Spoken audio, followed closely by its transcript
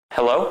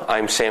Hello,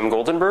 I'm Sam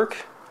Goldenberg.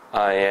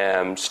 I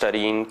am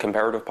studying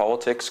comparative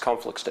politics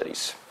conflict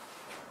studies.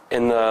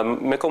 In the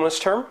Michaelmas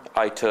term,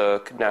 I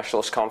took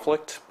nationalist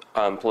conflict,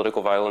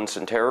 political violence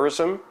and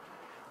terrorism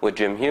with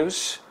Jim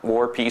Hughes,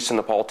 war, peace, and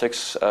the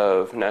politics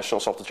of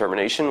national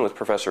self-determination with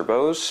Professor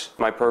Bose.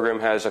 My program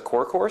has a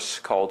core course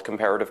called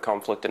comparative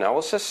conflict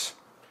analysis,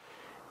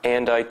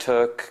 and I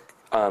took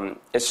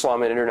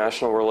Islam and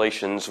international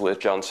relations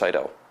with John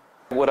Seidel.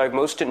 What I've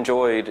most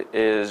enjoyed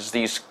is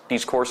these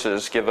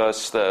courses give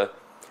us the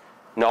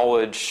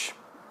knowledge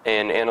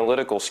and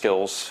analytical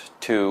skills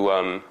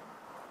to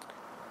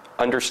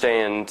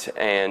understand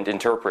and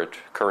interpret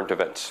current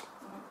events.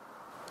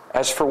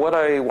 As for what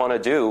I want to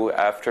do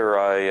after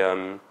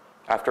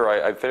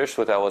I finished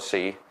with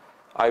LSE,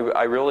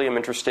 I really am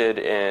interested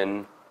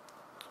in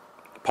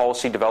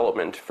policy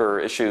development for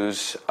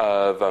issues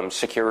of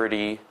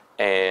security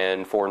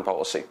and foreign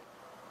policy.